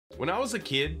When I was a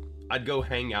kid, I'd go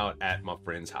hang out at my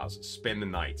friends' houses, spend the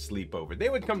night, sleep over. They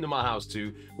would come to my house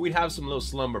too. We'd have some little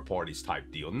slumber parties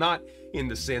type deal. Not in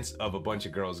the sense of a bunch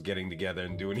of girls getting together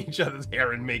and doing each other's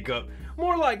hair and makeup.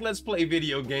 More like let's play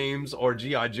video games or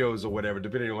G.I. Joes or whatever,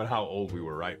 depending on how old we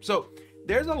were, right? So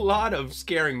there's a lot of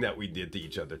scaring that we did to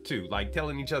each other too, like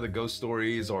telling each other ghost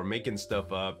stories or making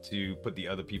stuff up to put the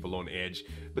other people on edge.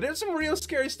 But there's some real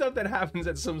scary stuff that happens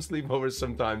at some sleepovers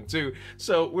sometime too.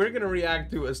 So we're gonna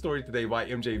react to a story today by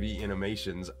MJV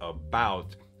Animations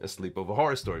about a sleepover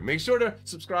horror story. Make sure to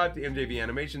subscribe to MJV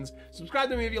Animations. Subscribe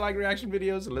to me if you like reaction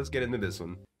videos, and let's get into this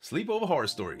one. Sleepover horror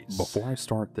stories. Before I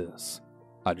start this,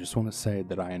 I just want to say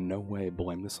that I in no way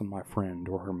blame this on my friend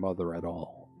or her mother at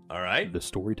all. Alright. The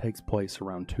story takes place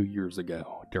around 2 years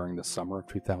ago, during the summer of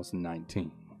 2019.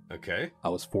 Okay. I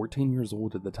was 14 years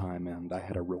old at the time, and I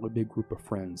had a really big group of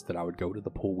friends that I would go to the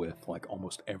pool with like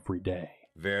almost every day.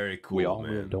 Very cool, We all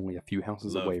man. lived only a few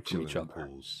houses Love away from chilling each in other,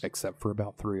 pools. except for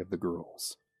about 3 of the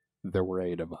girls. There were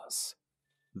 8 of us.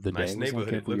 The Nice day was neighborhood,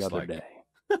 like it every looks other like. day.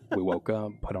 We woke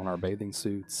up, put on our bathing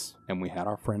suits, and we had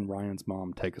our friend Ryan's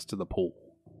mom take us to the pool.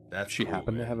 She cool,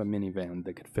 happened man. to have a minivan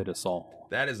that could fit us all.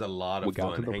 That is a lot of We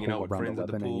got fun, to the hanging pool out with around friends at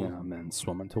the 11 pool. a.m. and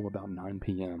swam until about 9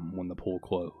 p.m. when the pool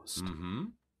closed. Mm-hmm.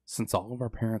 Since all of our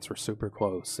parents were super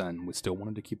close and we still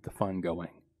wanted to keep the fun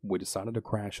going, we decided to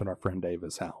crash at our friend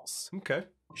Ava's house. Okay.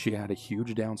 She had a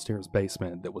huge downstairs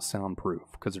basement that was soundproof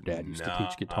because her dad used to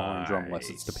teach guitar and drum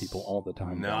lessons to people all the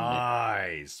time.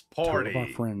 Nice. Party. 2 of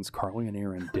our friends, Carly and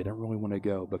Aaron, didn't really want to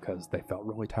go because they felt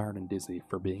really tired and dizzy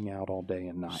for being out all day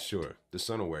and night. Sure. The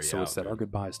sun will wear you So out. we said man. our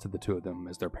goodbyes to the 2 of them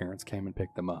as their parents came and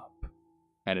picked them up.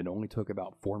 And it only took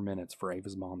about 4 minutes for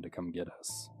Ava's mom to come get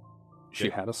us. She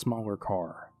Okay. had a smaller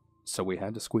car, so we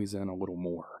had to squeeze in a little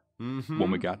more. Mm-hmm. When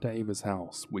we got to Ava's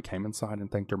house, we came inside and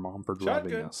thanked her mom for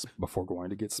driving Shotgun. us before going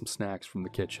to get some snacks from the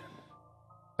kitchen.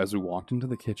 As we walked into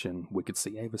the kitchen, we could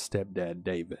see Ava's stepdad,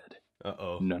 David.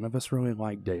 Uh-oh. None of us really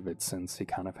liked David since he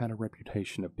kind of had a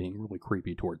reputation of being really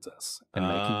creepy towards us and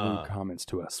making rude comments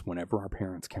to us whenever our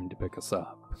parents came to pick us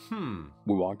up.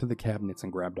 We walked to the cabinets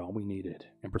and grabbed all we needed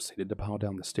and proceeded to pile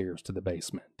down the stairs to the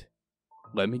basement.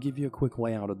 Let me give you a quick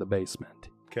layout of the basement.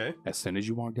 Okay. As soon as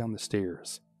you walk down the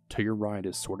stairs, to your right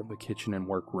is sort of a kitchen and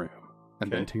workroom, and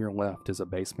then to your left is a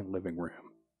basement living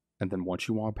room. And then once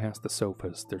you walk past the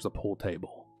sofas, there's a pool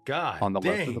table. God On the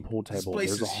dang. left of the pool This table, place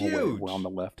there's a is hallway huge. where on the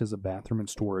left is a bathroom and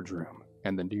storage room,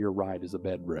 and then to your right is a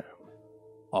bedroom.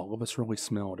 All of us really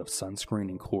smelled of sunscreen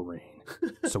and chlorine,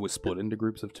 so we split into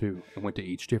groups of 2 and went to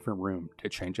each different room to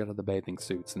change out of the bathing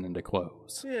suits and into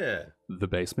clothes. Yeah. The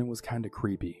basement was kinda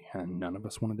creepy, and none of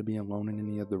us wanted to be alone in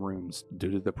any of the rooms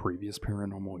due to the previous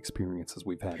paranormal experiences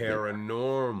we've had there.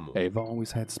 Paranormal. Ava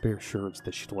always had spare shirts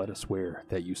that she'd let us wear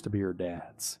that used to be her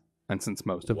dad's, and since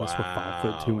most of us were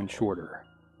 5'2" and shorter,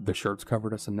 the shirts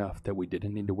covered us enough that we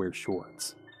didn't need to wear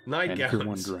shorts. And if you're Nightgowns.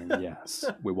 wondering, yes,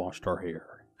 we washed our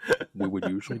hair. We would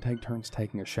usually take turns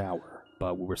taking a shower,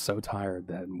 but we were so tired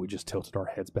that we just tilted our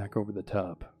heads back over the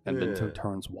tub and then took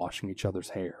turns washing each other's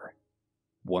hair.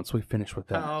 Once we finished with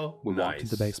that, we walked to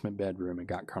the basement bedroom and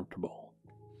got comfortable.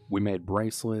 We made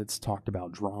bracelets, talked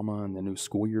about drama and the new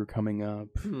school year coming up,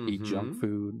 eat junk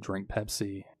food, drink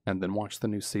Pepsi, and then watched the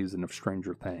new season of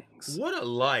Stranger Things. What a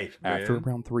life, man. After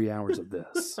around 3 hours of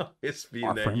this, It's being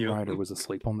our that friend young. Ryder was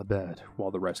asleep on the bed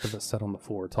while the rest of us sat on the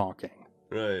floor talking.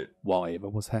 Right. While Ava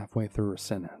was halfway through her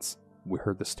sentence, we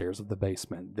heard the stairs of the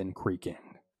basement then creaking.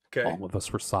 Okay. All of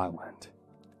us were silent.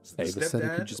 Is it the Ava said it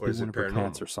stepdad, could just or be is one it of her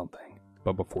cats paranormal? or something,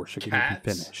 but before she could even Cats?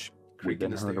 finish, we Creaking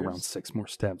then the heard around stairs? 6 more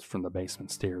steps from the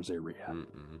basement stairs area.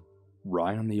 Mm-mm.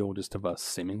 Ryan, the oldest of us,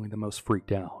 seemingly the most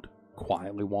freaked out,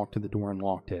 quietly walked to the door and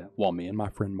locked it, while me and my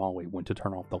friend Molly went to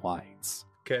turn off the lights.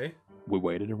 Okay. We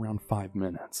waited around 5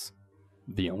 minutes,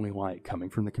 the only light coming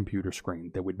from the computer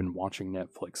screen that we'd been watching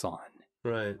Netflix on.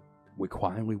 Right. We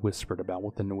quietly whispered about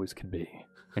what the noise could be,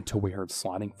 until we heard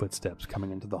sliding footsteps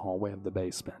coming into the hallway of the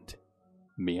basement.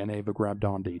 Me and Ava grabbed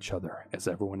onto each other as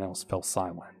everyone else fell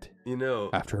silent. You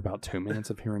know, After about 2 minutes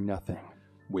of hearing nothing,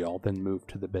 we all then moved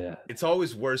to the bed. it's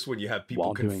always worse when you have people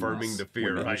While doing confirming this, the fear,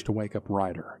 we managed right? to wake up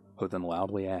Ryder, who then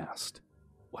loudly asked,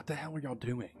 "What the hell are y'all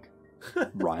doing?"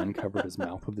 Ryan covered his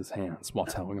mouth with his hands while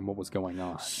telling him what was going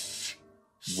on.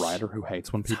 Ryder, who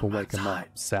hates when people wake him up,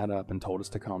 sat up and told us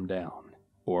to calm down,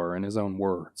 or in his own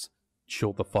words,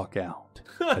 chill the fuck out,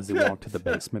 as he walked to the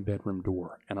basement bedroom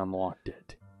door and unlocked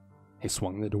it. He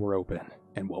swung the door open,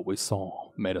 and what we saw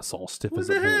made us all stiff What as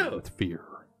a the board hell? with fear.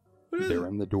 What is There it?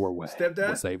 in the doorway Stepdad?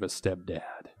 was Ava's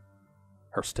stepdad.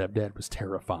 Her stepdad was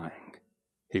terrifying.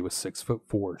 He was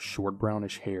 6'4", short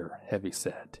brownish hair, heavy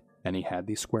set, and he had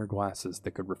these square glasses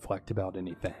that could reflect about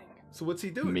anything. So what's he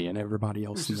doing? Me and everybody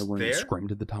else in the room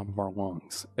screamed at the top of our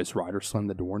lungs as Ryder slammed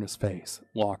the door in his face,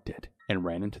 locked it, and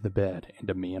ran into the bed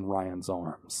into me and Ryan's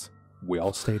arms. We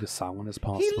all stayed as silent as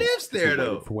possible. He lives there,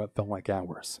 though. For what felt like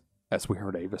hours, as we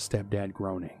heard Ava's stepdad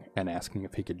groaning and asking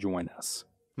if he could join us.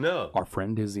 No. Our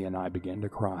friend Izzy and I began to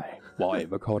cry while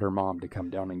Ava called her mom to come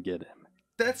down and get him.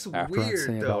 That's After weird, I'd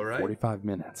say though, about right? 45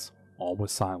 minutes, all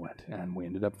was silent, and we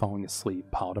ended up falling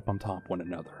asleep piled up on top of one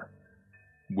another.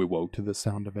 We woke to the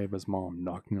sound of Ava's mom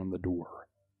knocking on the door.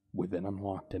 We then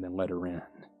unlocked it and let her in.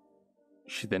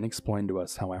 She then explained to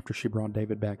us how after she brought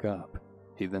David back up,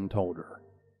 he then told her,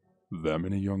 "That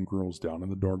many young girls down in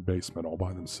the dark basement all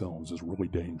by themselves is really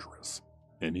dangerous.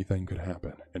 Anything could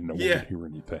happen, and no one would hear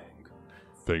anything.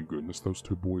 Thank goodness those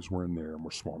two boys were in there and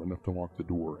were smart enough to lock the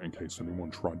door in case anyone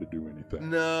tried to do anything."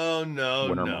 No.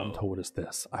 When her mom told us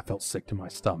this, I felt sick to my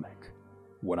stomach.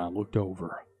 When I looked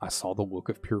over, I saw the look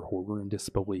of pure horror and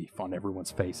disbelief on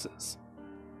everyone's faces.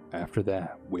 After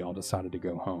that, we all decided to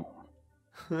go home.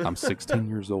 I'm 16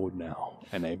 years old now,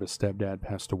 and Ava's stepdad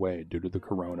passed away due to the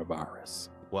coronavirus.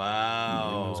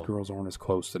 Wow. Me and those girls aren't as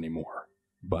close anymore,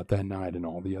 but that night and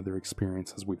all the other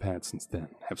experiences we've had since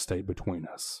then have stayed between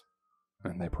us,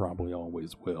 and they probably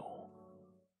always will.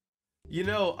 You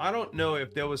know, I don't know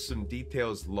if there was some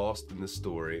details lost in the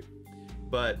story,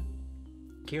 but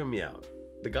hear me out.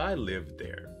 The guy lived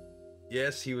there.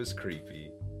 Yes, he was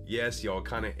creepy. Yes, y'all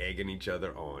kind of egging each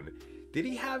other on. Did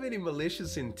he have any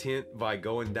malicious intent by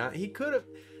going down? He could have.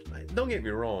 Don't get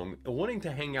me wrong. Wanting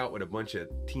to hang out with a bunch of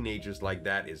teenagers like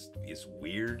that is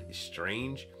weird, is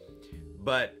strange.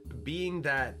 But being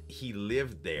that he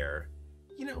lived there,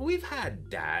 you know, we've had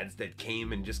dads that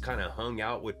came and just kind of hung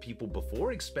out with people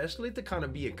before, especially to kind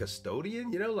of be a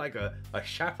custodian, you know, like a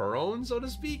chaperone, so to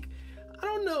speak. I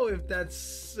don't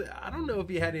know if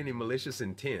he had any malicious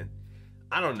intent.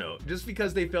 I don't know. Just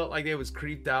because they felt like they was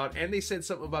creeped out, and they said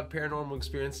something about paranormal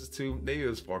experiences too. Maybe it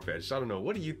was far-fetched. I don't know.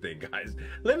 What do you think, guys?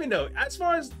 Let me know. As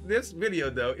far as this video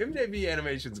though, MJV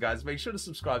Animations, guys, make sure to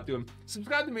subscribe to him.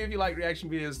 Subscribe to me if you like reaction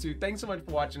videos too. Thanks so much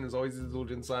for watching. As always, this is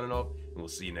Zueljin signing off, and we'll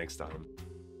see you next time.